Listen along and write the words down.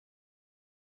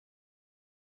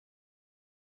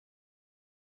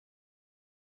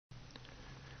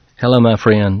Hello, my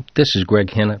friend. This is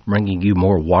Greg Hennett bringing you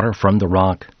more Water from the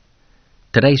Rock.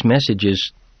 Today's message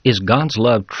is God's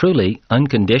love truly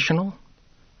unconditional?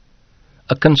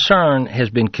 A concern has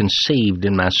been conceived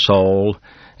in my soul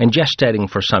and gestating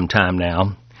for some time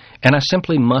now, and I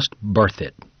simply must birth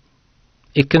it.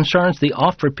 It concerns the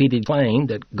oft-repeated claim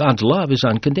that God's love is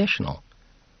unconditional.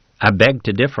 I beg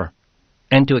to differ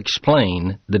and to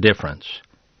explain the difference.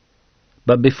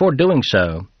 But before doing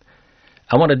so,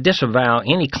 I want to disavow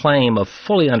any claim of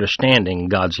fully understanding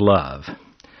God's love.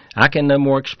 I can no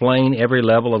more explain every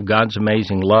level of God's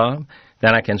amazing love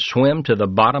than I can swim to the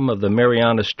bottom of the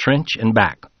Marianas Trench and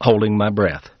back, holding my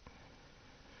breath.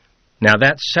 Now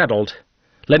that's settled,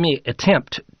 let me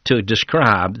attempt to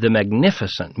describe the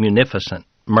magnificent, munificent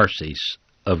mercies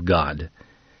of God.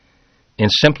 In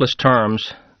simplest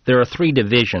terms, there are three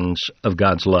divisions of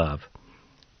God's love: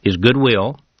 His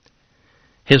goodwill,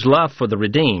 His love for the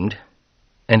redeemed,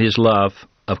 and His love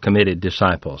of committed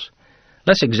disciples.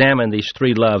 Let's examine these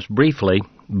three loves briefly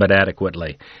but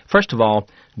adequately. First of all,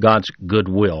 God's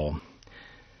goodwill.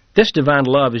 This divine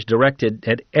love is directed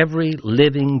at every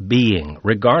living being,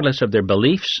 regardless of their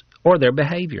beliefs or their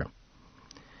behavior.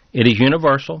 It is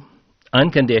universal,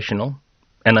 unconditional,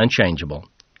 and unchangeable.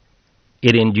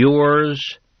 It endures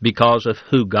because of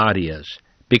who God is,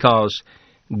 because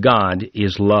God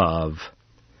is love,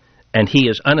 and He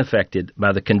is unaffected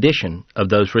by the condition of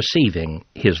those receiving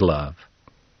His love.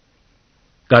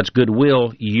 God's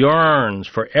goodwill yearns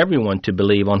for everyone to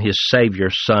believe on His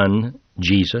Savior's Son,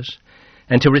 Jesus,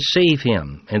 and to receive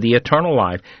Him and the eternal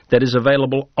life that is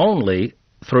available only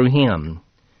through Him.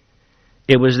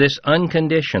 It was this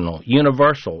unconditional,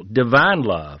 universal, divine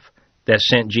love that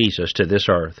sent Jesus to this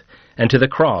earth and to the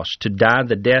cross to die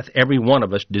the death every one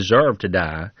of us deserved to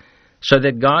die, so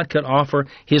that God could offer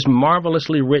His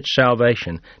marvelously rich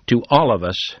salvation to all of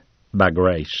us by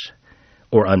grace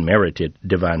or unmerited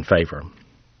divine favor.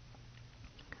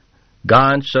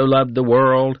 God so loved the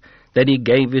world that He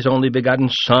gave His only begotten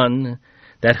Son,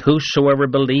 that whosoever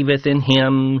believeth in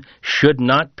Him should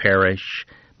not perish,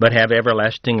 but have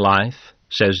everlasting life,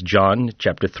 says John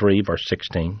chapter 3, verse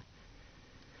 16.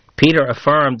 Peter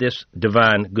affirmed this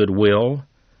divine goodwill.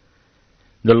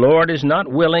 The Lord is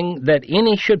not willing that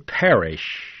any should perish,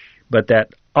 but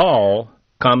that all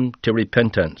come to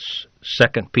repentance.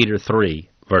 2 Peter 3,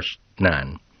 verse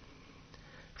 9.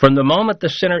 From the moment the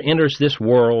sinner enters this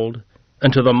world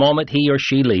until the moment he or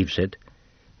she leaves it,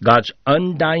 God's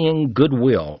undying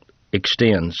goodwill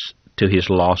extends to His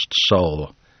lost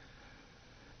soul.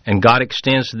 And God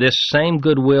extends this same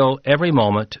goodwill every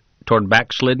moment toward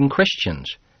backslidden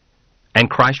Christians and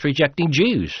Christ-rejecting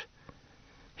Jews.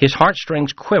 His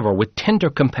heartstrings quiver with tender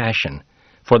compassion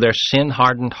for their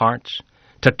sin-hardened hearts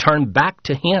to turn back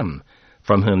to Him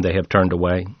from whom they have turned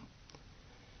away.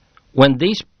 When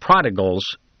these prodigals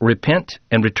repent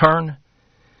and return,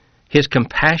 His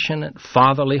compassionate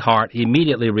fatherly heart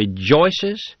immediately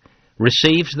rejoices,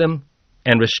 receives them,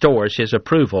 and restores His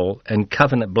approval and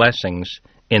covenant blessings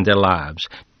in their lives,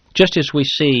 just as we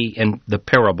see in the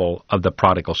parable of the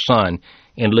prodigal son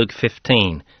in Luke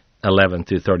 15:11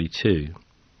 through 32.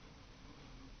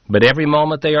 But every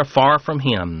moment they are far from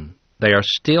Him, they are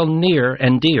still near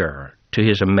and dear to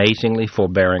His amazingly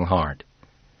forbearing heart.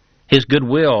 His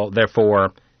goodwill,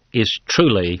 therefore, is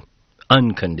truly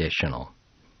unconditional.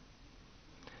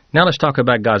 Now let's talk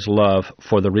about God's love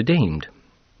for the redeemed.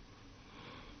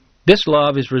 This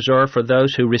love is reserved for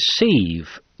those who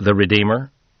receive the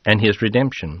Redeemer and His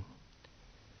redemption.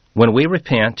 When we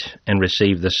repent and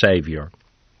receive the Savior,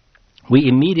 we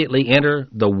immediately enter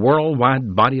the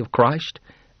worldwide body of Christ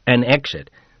and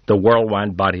exit the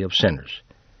worldwide body of sinners.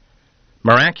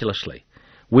 Miraculously,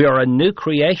 we are a new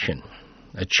creation,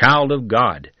 a child of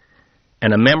God,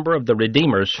 and a member of the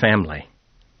Redeemer's family.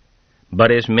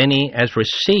 But as many as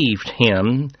received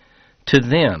Him, to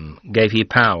them gave He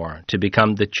power to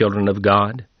become the children of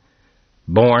God,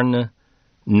 born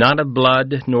not of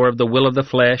blood, nor of the will of the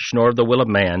flesh, nor of the will of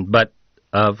man, but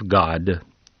of God.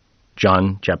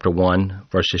 John chapter 1,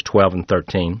 verses 12 and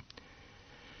 13.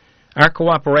 Our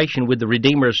cooperation with the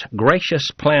Redeemer's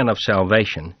gracious plan of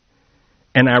salvation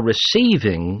and our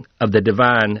receiving of the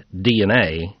divine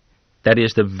DNA, that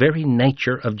is, the very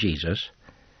nature of Jesus,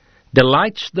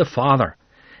 delights the Father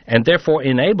and therefore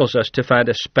enables us to find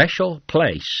a special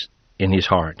place in His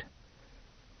heart.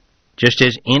 Just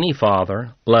as any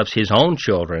father loves his own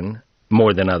children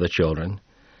more than other children,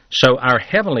 so our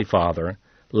Heavenly Father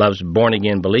loves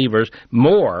born-again believers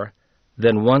more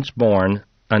than once-born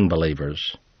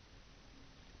unbelievers.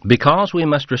 Because we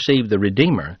must receive the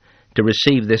Redeemer to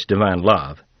receive this divine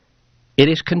love, it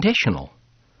is conditional.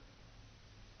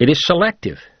 It is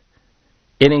selective.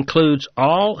 It includes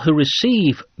all who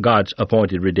receive God's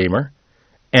appointed Redeemer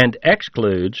and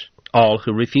excludes all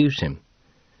who refuse him.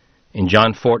 In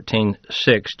John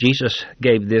 14:6, Jesus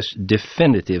gave this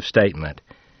definitive statement,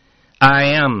 "I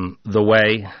am the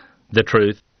way, the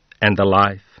truth, and the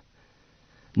life.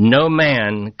 No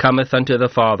man cometh unto the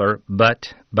Father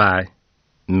but by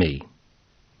me."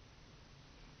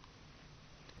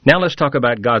 Now let's talk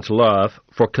about God's love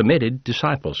for committed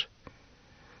disciples.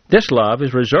 This love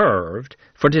is reserved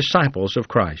for disciples of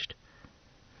Christ.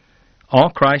 All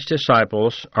Christ's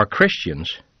disciples are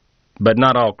Christians, but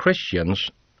not all Christians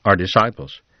are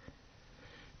disciples.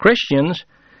 Christians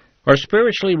are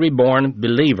spiritually reborn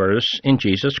believers in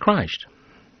Jesus Christ.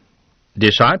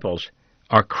 Disciples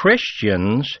are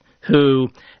Christians who,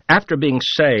 after being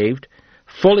saved,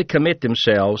 fully commit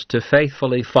themselves to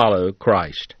faithfully follow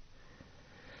Christ.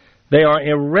 They are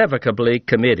irrevocably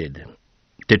committed,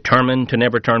 determined to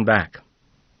never turn back.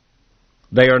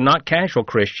 They are not casual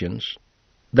Christians.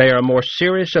 They are more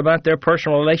serious about their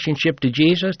personal relationship to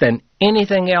Jesus than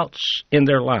anything else in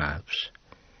their lives.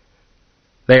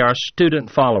 They are student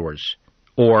followers,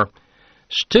 or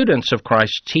students of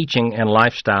Christ's teaching and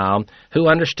lifestyle who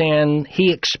understand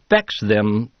He expects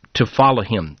them to follow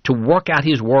Him, to work out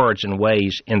His words and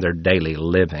ways in their daily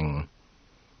living.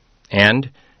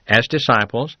 And, as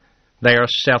disciples, they are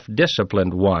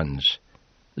self-disciplined ones,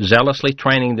 zealously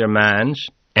training their minds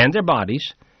and their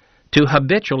bodies to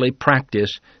habitually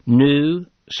practice new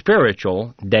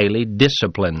spiritual daily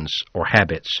disciplines or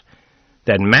habits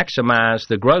that maximize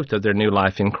the growth of their new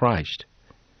life in Christ.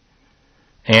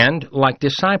 And, like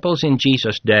disciples in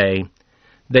Jesus' day,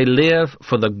 they live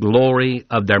for the glory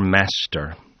of their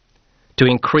Master, to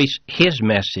increase His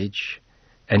message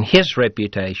and His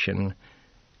reputation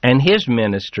and His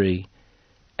ministry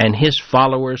and His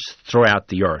followers throughout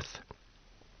the earth.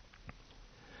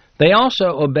 They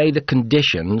also obey the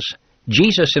conditions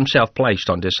Jesus Himself placed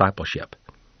on discipleship.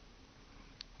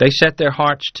 They set their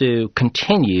hearts to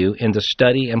continue in the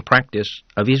study and practice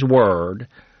of His Word,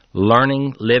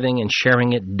 learning, living, and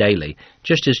sharing it daily,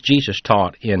 just as Jesus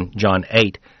taught in John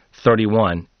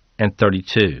 8:31 and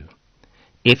 32.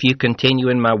 "If you continue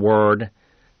in my word,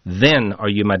 then are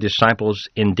you my disciples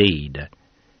indeed,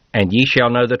 and ye shall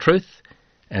know the truth,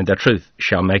 and the truth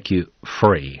shall make you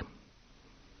free."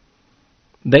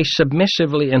 They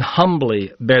submissively and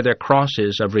humbly bear their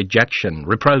crosses of rejection,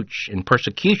 reproach, and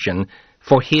persecution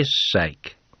for His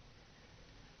sake.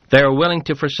 They are willing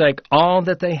to forsake all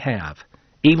that they have,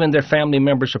 even their family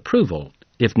members' approval,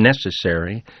 if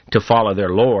necessary, to follow their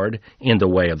Lord in the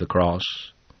way of the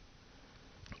cross.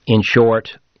 In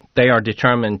short, they are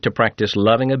determined to practice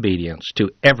loving obedience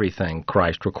to everything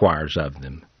Christ requires of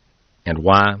them. And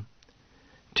why?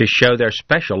 To show their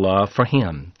special love for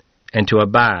Him, and to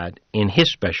abide in His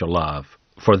special love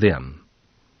for them.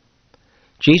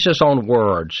 Jesus' own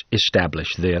words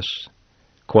establish this,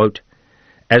 quote,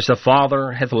 "As the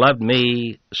Father hath loved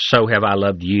me, so have I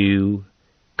loved you.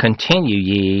 Continue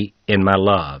ye in my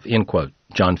love," end quote,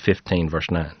 John 15,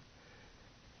 verse 9.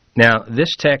 Now,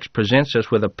 this text presents us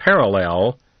with a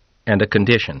parallel and a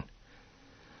condition.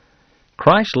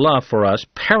 Christ's love for us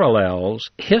parallels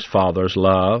His Father's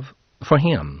love for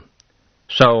Him.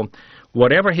 So,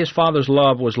 whatever His Father's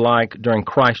love was like during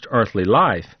Christ's earthly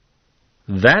life,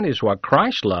 that is what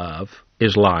Christ's love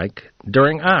is like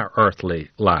during our earthly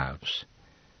lives.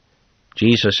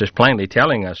 Jesus is plainly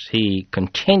telling us He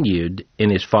continued in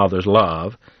His Father's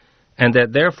love, and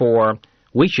that therefore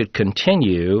we should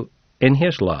continue in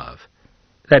His love.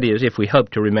 That is, if we hope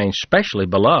to remain specially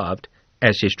beloved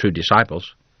as His true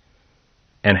disciples.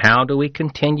 And how do we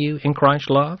continue in Christ's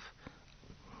love?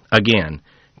 Again,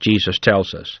 Jesus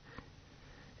tells us,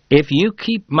 "If you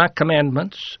keep my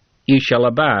commandments, you shall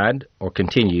abide," or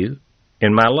continue,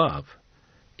 "in my love,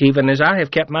 even as I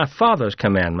have kept my Father's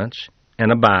commandments,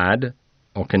 and abide,"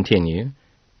 or continue,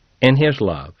 "in His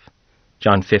love."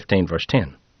 John 15, verse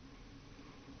 10.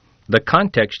 The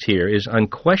context here is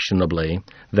unquestionably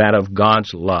that of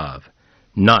God's love,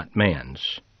 not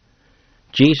man's.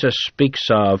 Jesus speaks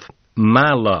of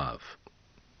my love,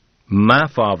 my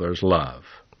Father's love.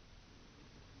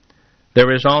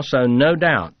 There is also no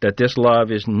doubt that this love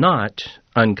is not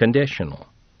unconditional.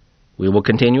 We will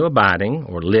continue abiding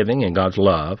or living in God's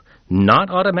love, not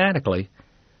automatically,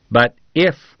 but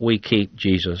if we keep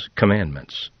Jesus'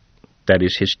 commandments. That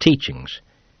is, His teachings,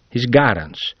 His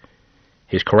guidance,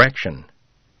 His correction,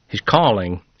 His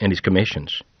calling, and His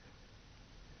commissions.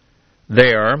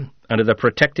 There, under the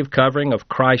protective covering of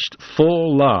Christ's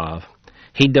full love,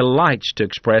 He delights to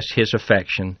express His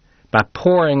affection by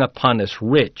pouring upon us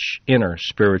rich inner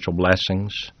spiritual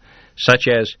blessings, such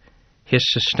as His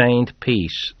sustained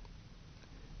peace,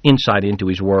 insight into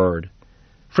His Word,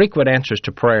 frequent answers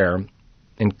to prayer,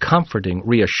 and comforting,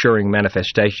 reassuring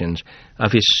manifestations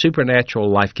of His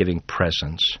supernatural life-giving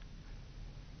presence.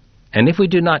 And if we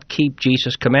do not keep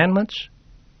Jesus' commandments,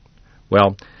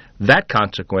 well, that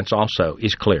consequence also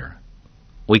is clear.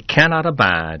 We cannot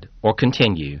abide or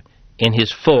continue in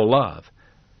His full love,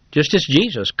 just as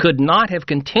Jesus could not have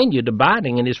continued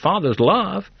abiding in His Father's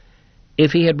love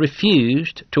if He had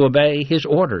refused to obey His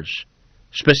orders,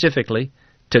 specifically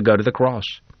to go to the cross.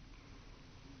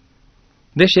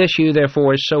 This issue,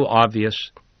 therefore, is so obvious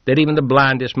that even the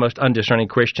blindest, most undiscerning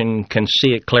Christian can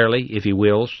see it clearly if he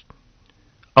wills.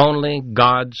 Only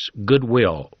God's good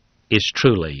will is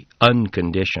truly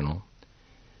unconditional.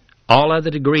 All other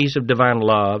degrees of divine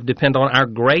love depend on our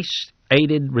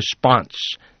grace-aided response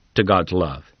to God's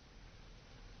love.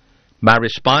 By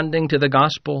responding to the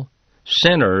gospel,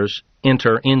 sinners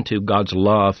enter into God's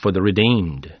love for the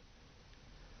redeemed.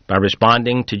 By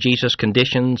responding to Jesus'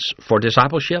 conditions for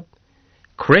discipleship,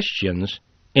 Christians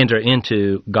enter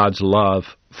into God's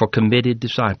love for committed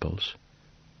disciples.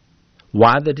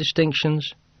 Why the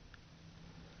distinctions?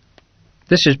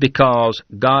 This is because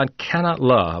God cannot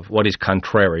love what is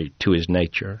contrary to His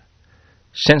nature.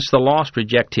 Since the lost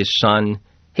reject His Son,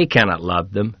 He cannot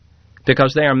love them,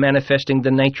 because they are manifesting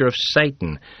the nature of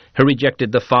Satan, who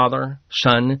rejected the Father,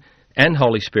 Son, and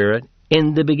Holy Spirit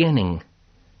in the beginning.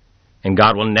 And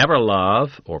God will never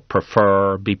love or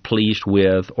prefer, be pleased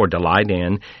with, or delight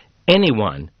in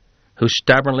anyone who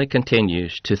stubbornly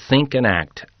continues to think and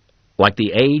act like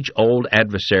the age-old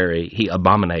adversary He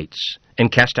abominates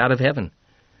and casts out of heaven.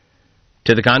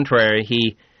 To the contrary,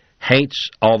 He hates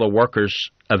all the workers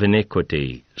of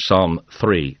iniquity, Psalm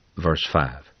 3, verse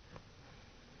 5.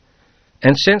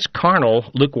 And since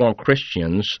carnal, lukewarm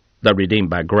Christians, though redeemed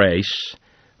by grace,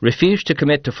 refuse to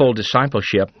commit to full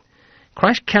discipleship,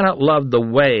 Christ cannot love the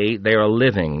way they are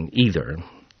living either.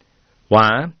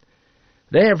 Why?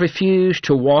 They have refused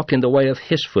to walk in the way of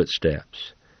His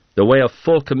footsteps, the way of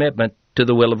full commitment to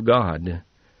the will of God.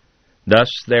 Thus,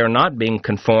 they are not being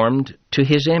conformed to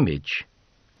His image,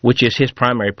 which is His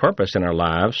primary purpose in our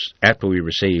lives after we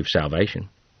receive salvation.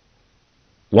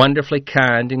 Wonderfully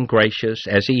kind and gracious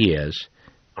as He is,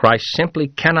 Christ simply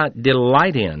cannot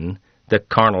delight in the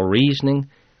carnal reasoning,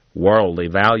 worldly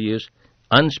values,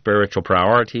 unspiritual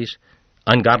priorities,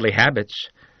 ungodly habits,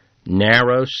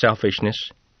 narrow selfishness,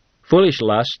 foolish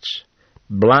lusts,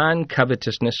 blind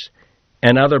covetousness,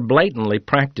 and other blatantly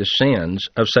practiced sins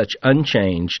of such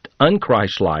unchanged,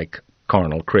 unchristlike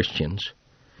carnal Christians.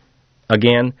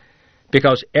 Again,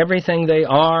 because everything they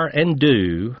are and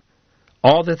do,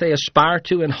 all that they aspire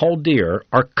to and hold dear,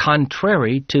 are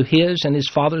contrary to His and His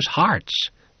Father's hearts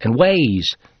and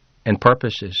ways and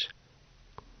purposes.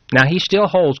 Now, He still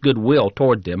holds good will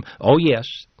toward them. Oh, yes.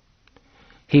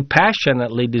 He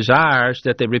passionately desires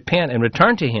that they repent and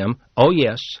return to Him. Oh,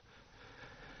 yes.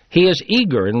 He is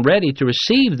eager and ready to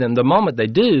receive them the moment they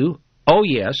do. Oh,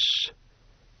 yes.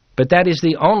 But that is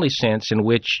the only sense in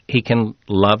which He can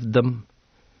love them.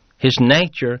 His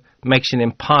nature makes it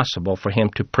impossible for Him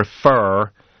to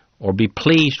prefer or be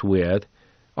pleased with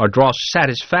or draw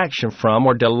satisfaction from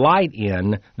or delight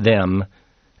in them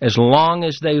as long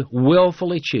as they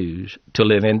willfully choose to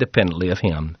live independently of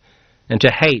Him and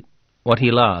to hate what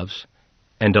He loves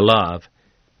and to love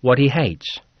what He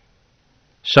hates.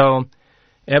 So,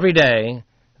 every day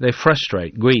they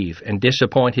frustrate, grieve, and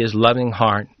disappoint His loving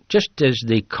heart, just as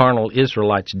the carnal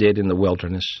Israelites did in the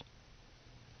wilderness.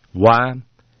 Why?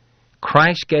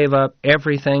 Christ gave up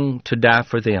everything to die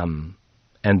for them,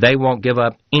 and they won't give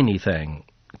up anything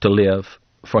to live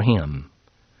for Him.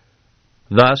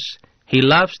 Thus, He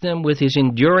loves them with His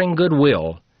enduring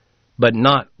goodwill, but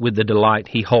not with the delight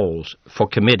He holds for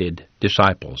committed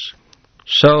disciples.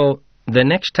 So, the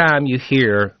next time you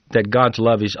hear that God's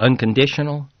love is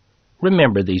unconditional,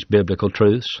 remember these biblical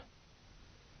truths.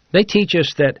 They teach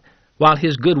us that while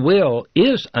His goodwill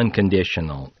is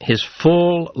unconditional, His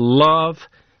full love,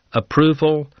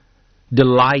 approval,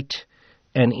 delight,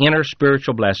 and inner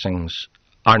spiritual blessings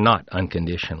are not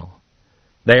unconditional.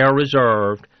 They are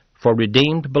reserved for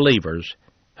redeemed believers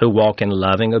who walk in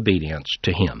loving obedience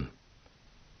to Him.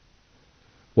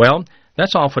 Well,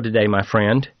 that's all for today, my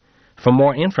friend. For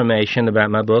more information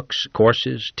about my books,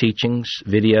 courses, teachings,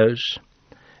 videos,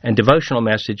 and devotional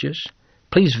messages,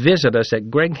 please visit us at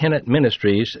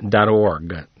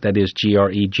greghinnantministries.org. That is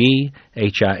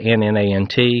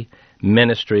GregHinnant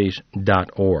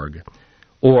ministries.org.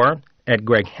 Or at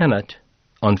Greg Hinnant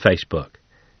on Facebook.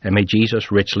 And may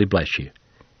Jesus richly bless you.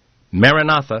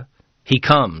 Maranatha, He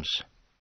comes.